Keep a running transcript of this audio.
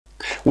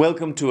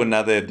Welcome to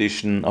another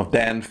edition of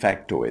Dan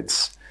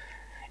Factoids.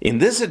 In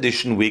this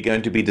edition we're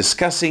going to be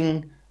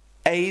discussing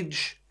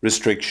age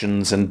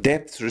restrictions and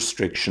depth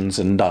restrictions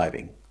in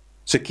diving.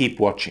 So keep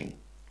watching.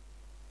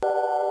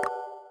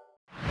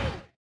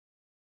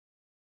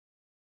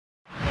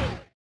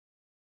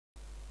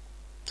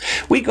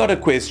 We got a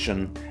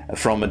question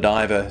from a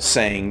diver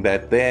saying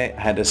that they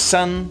had a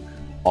son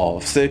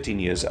of 13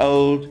 years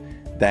old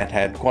that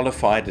had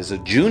qualified as a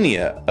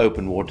junior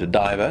open water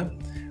diver,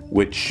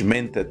 which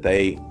meant that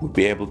they would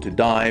be able to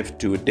dive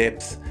to a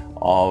depth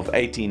of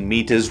 18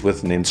 meters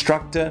with an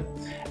instructor,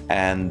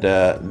 and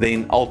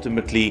then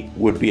ultimately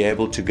would be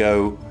able to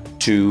go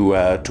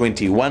to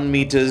 21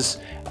 meters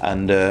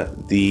under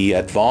the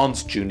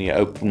advanced junior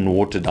open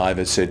water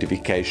diver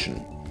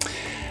certification.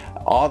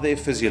 Are there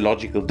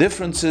physiological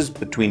differences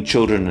between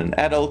children and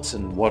adults,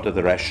 and what are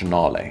the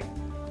rationale?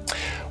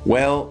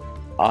 Well,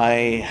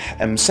 I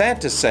am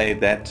sad to say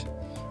that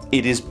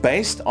it is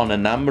based on a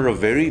number of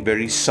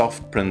very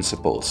soft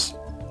principles.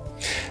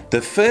 The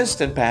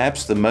first and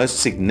perhaps the most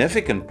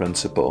significant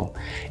principle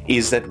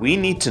is that we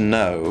need to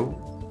know,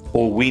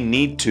 or we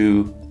need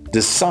to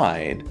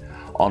decide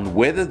on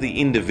whether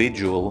the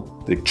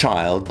individual, the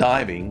child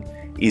diving,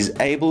 is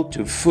able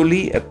to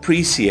fully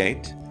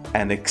appreciate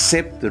and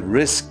accept the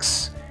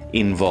risks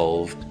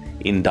involved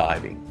in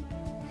diving.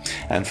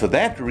 And for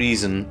that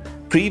reason,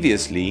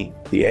 previously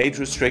the age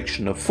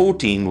restriction of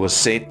 14 was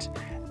set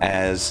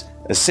as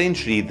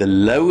essentially the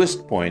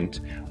lowest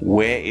point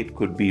where it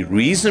could be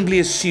reasonably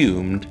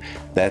assumed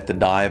that the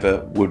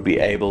diver would be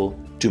able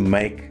to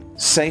make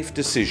safe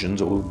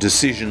decisions, or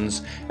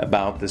decisions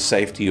about the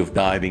safety of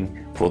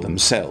diving for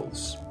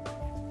themselves.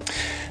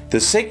 The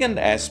second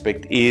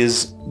aspect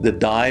is the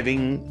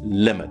diving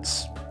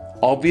limits.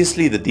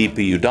 Obviously, the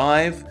deeper you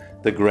dive,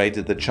 the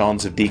greater the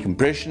chance of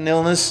decompression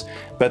illness,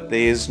 but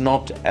there's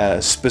not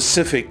a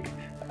specific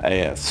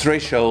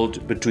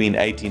threshold between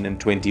 18 and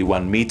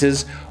 21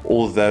 meters,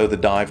 although the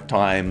dive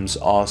times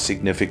are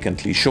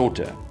significantly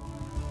shorter.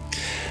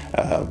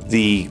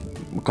 The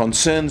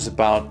concerns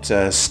about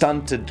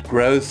stunted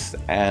growth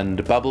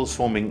and bubbles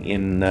forming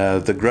in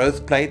the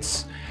growth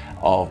plates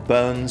of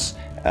bones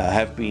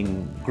have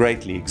been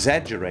greatly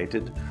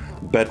exaggerated,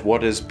 but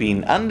what has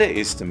been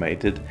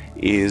underestimated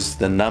is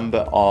the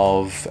number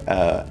of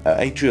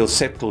atrial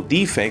septal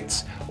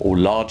defects, or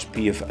large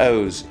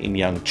PFOs, in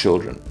young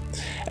children.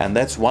 And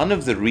that's one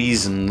of the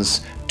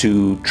reasons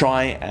to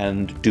try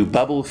and do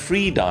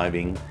bubble-free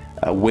diving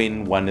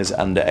when one is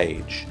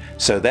underage.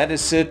 So that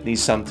is certainly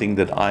something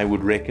that I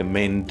would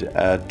recommend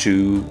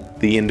to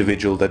the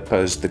individual that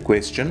posed the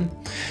question.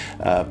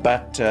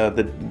 But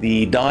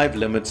the dive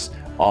limits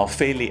are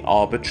fairly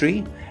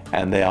arbitrary,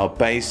 and they are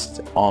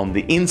based on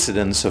the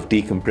incidence of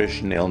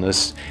decompression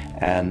illness.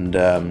 And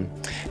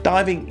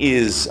diving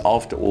is,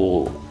 after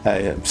all,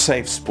 a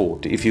safe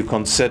sport if you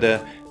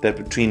consider that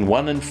between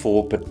 1 and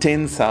 4 per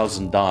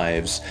 10,000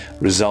 dives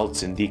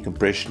results in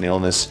decompression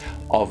illness,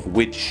 of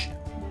which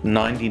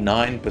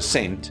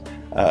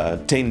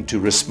 99% tend to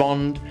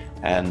respond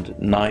and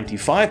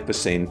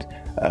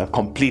 95%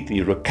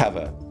 completely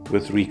recover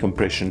with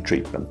recompression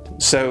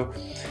treatment. So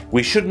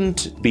we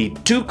shouldn't be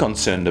too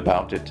concerned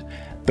about it,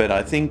 but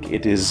I think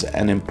it is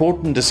an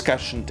important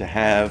discussion to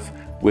have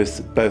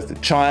with both the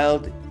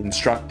child,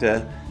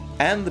 instructor,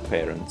 and the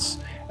parents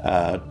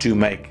to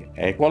make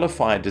a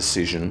qualified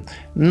decision,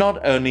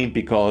 not only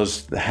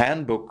because the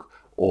handbook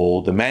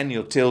or the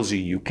manual tells you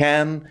you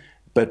can,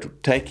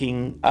 but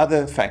taking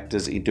other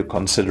factors into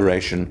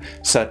consideration,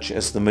 such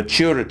as the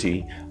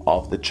maturity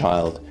of the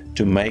child,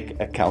 to make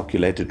a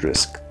calculated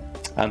risk.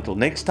 Until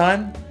next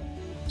time,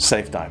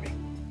 safe diving.